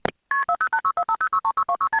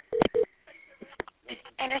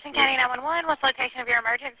911. What's the location of your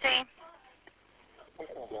emergency?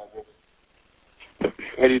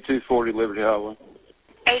 8240 Liberty Highway.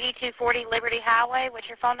 8240 Liberty Highway. What's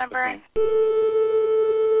your phone number?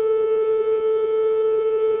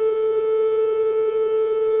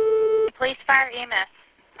 Police, fire, EMS.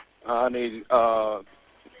 I need to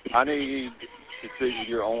speak with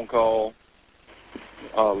your on-call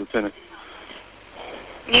lieutenant.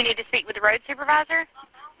 You need to speak with the road supervisor?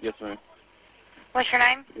 Yes, ma'am. What's your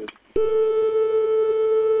name? Yes.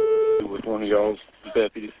 With one of y'all's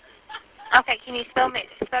deputies. Okay, can you spell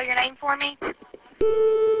your name for me?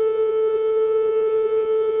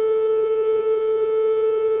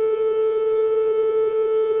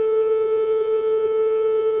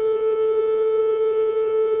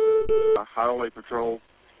 Highway patrol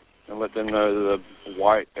and let them know that the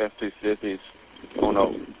white F-250 is going up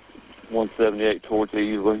 178 towards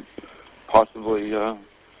Easley, possibly a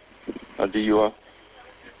DUI.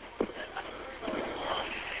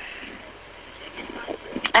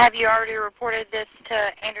 Have you already reported this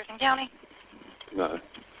to Anderson County? No.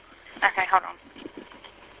 Okay, hold on.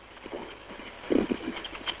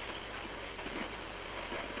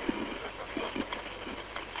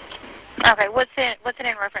 Okay, what's it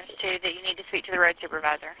in reference to that you need to speak to the road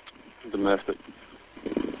supervisor? Domestic.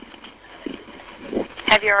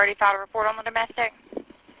 Have you already filed a report on the domestic?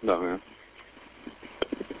 No, ma'am.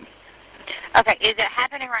 Okay, is it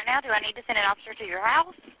happening right now? Do I need to send an officer to your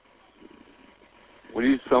house? We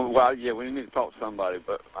need we need to talk to somebody,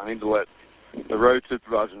 but I need to let the road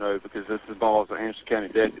supervisor know because this involves an Anderson County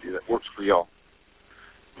deputy that works for y'all,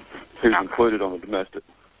 who's included on the domestic.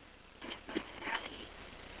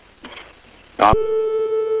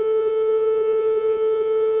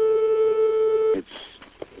 It's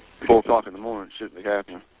 4 o'clock in the morning. It shouldn't be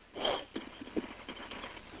happening.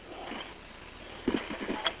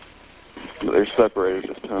 But they're separated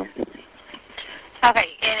this time. Okay,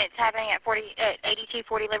 and it's happening at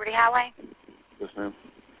 8240 Liberty Highway? Yes, ma'am.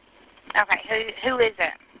 Okay, who is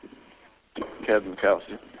it? Kevin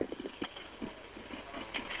McAllister.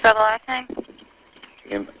 Spell the last name?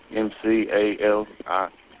 McAllister.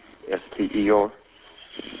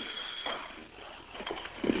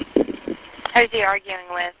 Who's he arguing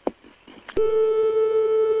with?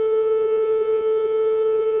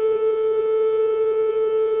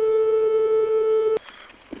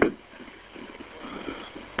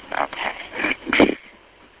 Okay.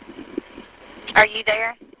 Are you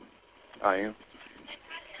there? I am.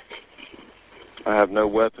 I have no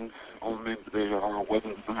weapons on me, but there are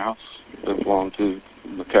weapons in the house that belong to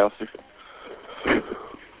McAllister.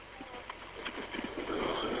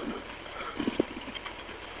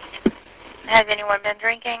 Has anyone been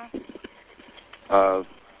drinking?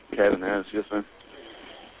 Kevin has, yes, ma'am.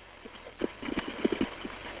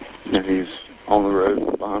 And he's on the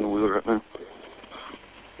road behind the wheel right now.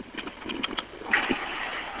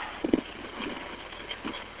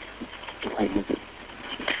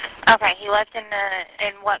 Okay, he left in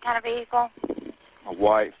what kind of vehicle? A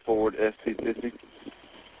white Ford F-250.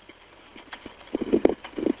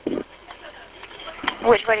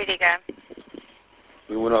 Which way did he go?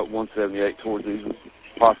 We went up 178 towards Easley,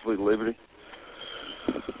 possibly Liberty.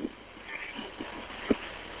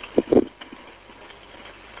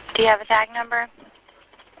 Do you have a tag number?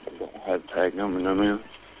 I don't have a tag number, no, ma'am.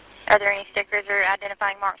 Are there any stickers or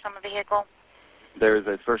identifying marks on the vehicle? There is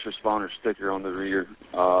a first responder sticker on the rear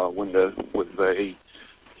window with a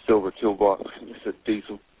silver toolbox. It said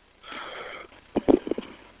diesel.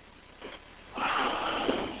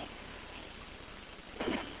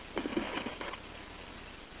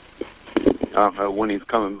 I don't know when he's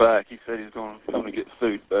coming back. He said he's going to come to get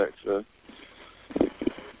food back, so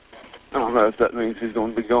I don't know if that means he's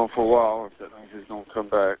going to be gone for a while or if that means he's going to come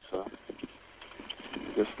back, so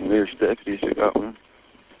I guess the nearest deputy should got one.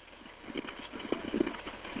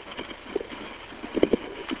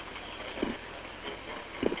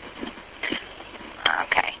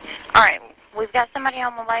 Okay. All right. We've got somebody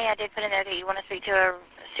on the way. I did put in there that you want to speak to a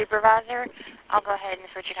supervisor. I'll go ahead and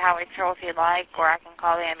switch it to highway patrol if you'd like, or I can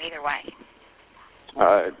call them either way.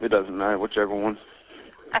 It doesn't matter, whichever one.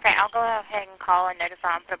 Okay, I'll go ahead and call and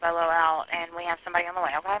notify them, put a bolo out, and we have somebody on the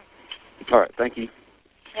way, okay? All right, thank you.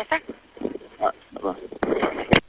 Yes, sir. All right, bye-bye.